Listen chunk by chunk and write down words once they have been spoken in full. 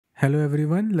Hello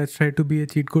everyone, let's try to be a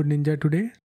cheat code ninja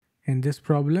today. In this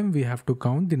problem, we have to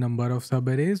count the number of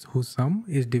subarrays whose sum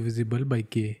is divisible by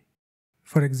k.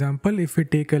 For example, if we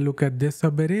take a look at this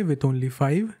subarray with only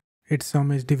 5, its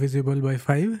sum is divisible by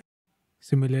 5.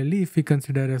 Similarly, if we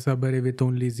consider a subarray with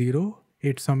only 0,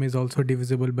 its sum is also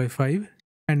divisible by 5.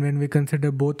 And when we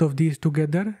consider both of these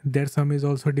together, their sum is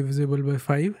also divisible by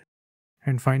 5.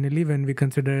 And finally, when we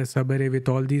consider a subarray with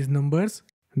all these numbers,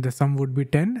 the sum would be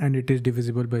 10 and it is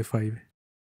divisible by 5.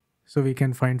 So we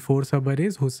can find 4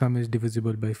 subarrays whose sum is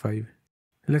divisible by 5.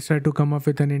 Let's try to come up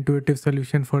with an intuitive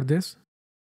solution for this.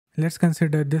 Let's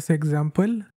consider this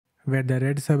example where the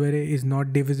red subarray is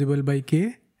not divisible by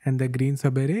k and the green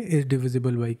subarray is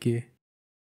divisible by k.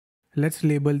 Let's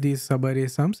label these subarray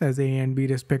sums as a and b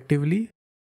respectively.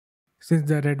 Since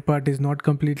the red part is not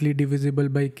completely divisible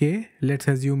by k, let's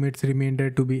assume its remainder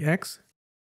to be x.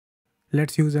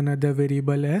 Let's use another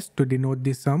variable s to denote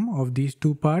the sum of these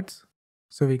two parts.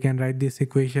 So we can write this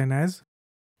equation as,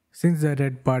 since the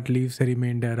red part leaves a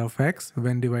remainder of x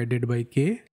when divided by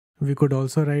k, we could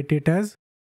also write it as,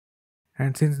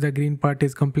 and since the green part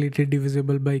is completely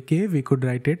divisible by k, we could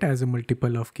write it as a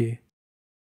multiple of k.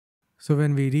 So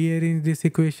when we rearrange this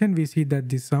equation, we see that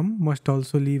the sum must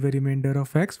also leave a remainder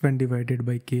of x when divided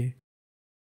by k.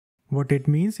 What it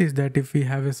means is that if we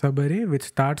have a subarray which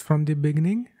starts from the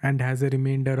beginning and has a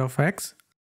remainder of x,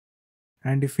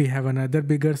 and if we have another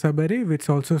bigger subarray which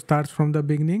also starts from the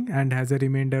beginning and has a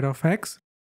remainder of x,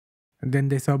 then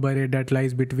the subarray that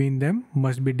lies between them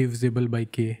must be divisible by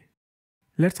k.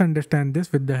 Let's understand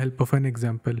this with the help of an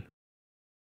example.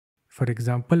 For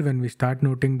example, when we start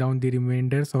noting down the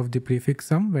remainders of the prefix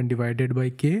sum when divided by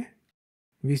k,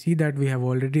 we see that we have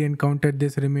already encountered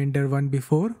this remainder 1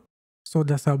 before, so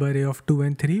the subarray of 2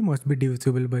 and 3 must be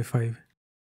divisible by 5.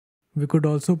 We could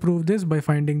also prove this by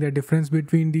finding the difference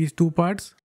between these two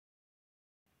parts.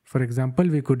 For example,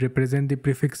 we could represent the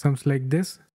prefix sums like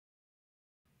this.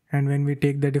 And when we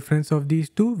take the difference of these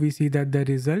two, we see that the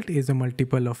result is a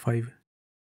multiple of 5.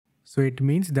 So it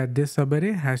means that this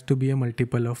subarray has to be a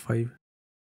multiple of 5.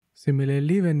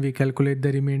 Similarly, when we calculate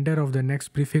the remainder of the next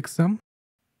prefix sum,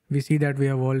 we see that we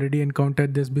have already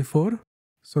encountered this before.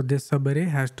 So this subarray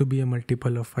has to be a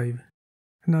multiple of 5.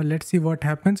 Now let's see what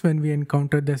happens when we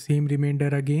encounter the same remainder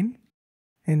again.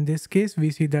 In this case,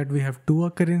 we see that we have 2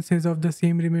 occurrences of the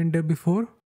same remainder before.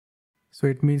 So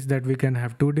it means that we can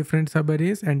have 2 different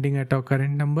subarrays ending at our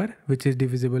current number, which is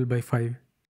divisible by 5.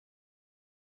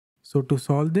 So to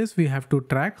solve this, we have to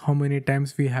track how many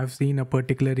times we have seen a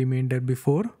particular remainder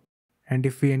before. And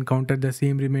if we encounter the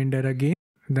same remainder again,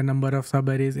 the number of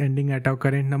subarrays ending at our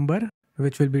current number,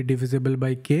 which will be divisible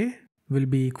by k, will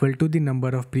be equal to the number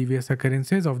of previous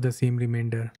occurrences of the same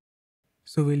remainder.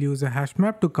 So we'll use a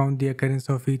HashMap to count the occurrence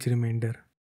of each remainder.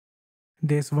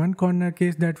 There's one corner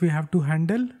case that we have to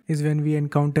handle is when we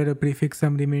encounter a prefix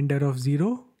sum remainder of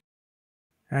 0.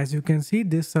 As you can see,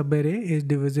 this subarray is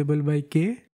divisible by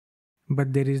k,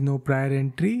 but there is no prior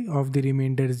entry of the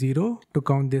remainder 0 to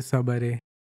count this subarray.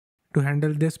 To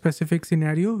handle this specific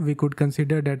scenario, we could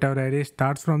consider that our array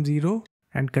starts from 0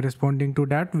 and corresponding to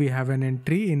that we have an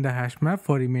entry in the HashMap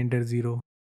for remainder 0.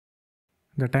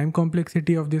 The time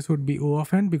complexity of this would be O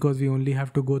of n because we only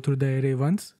have to go through the array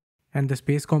once, and the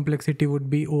space complexity would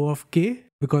be O of k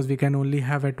because we can only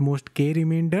have at most k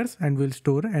remainders and will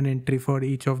store an entry for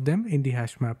each of them in the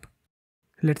HashMap.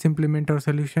 Let's implement our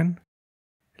solution.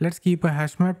 Let's keep a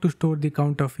HashMap to store the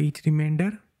count of each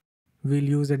remainder. We'll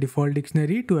use a default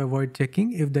dictionary to avoid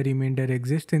checking if the remainder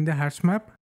exists in the HashMap.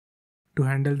 To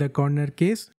handle the corner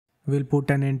case, we'll put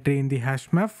an entry in the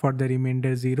HashMap for the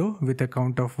remainder 0 with a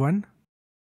count of 1.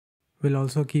 We'll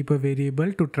also keep a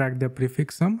variable to track the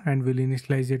prefix sum and we'll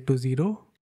initialize it to 0.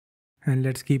 And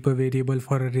let's keep a variable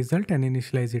for a result and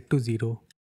initialize it to 0.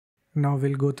 Now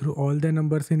we'll go through all the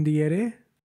numbers in the array.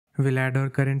 We'll add our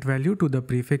current value to the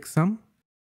prefix sum.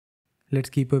 Let's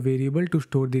keep a variable to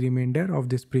store the remainder of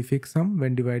this prefix sum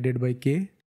when divided by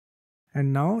k.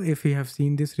 And now if we have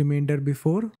seen this remainder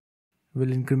before,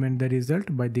 we'll increment the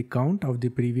result by the count of the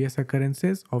previous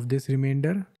occurrences of this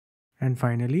remainder. And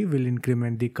finally, we'll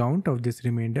increment the count of this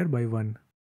remainder by 1.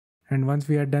 And once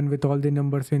we are done with all the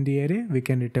numbers in the array, we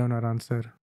can return our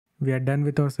answer. We are done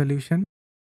with our solution.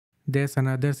 There's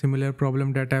another similar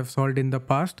problem that I've solved in the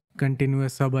past,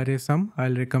 continuous subarray sum.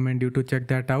 I'll recommend you to check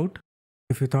that out.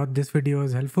 If you thought this video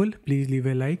was helpful, please leave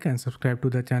a like and subscribe to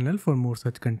the channel for more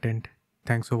such content.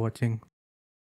 Thanks for watching.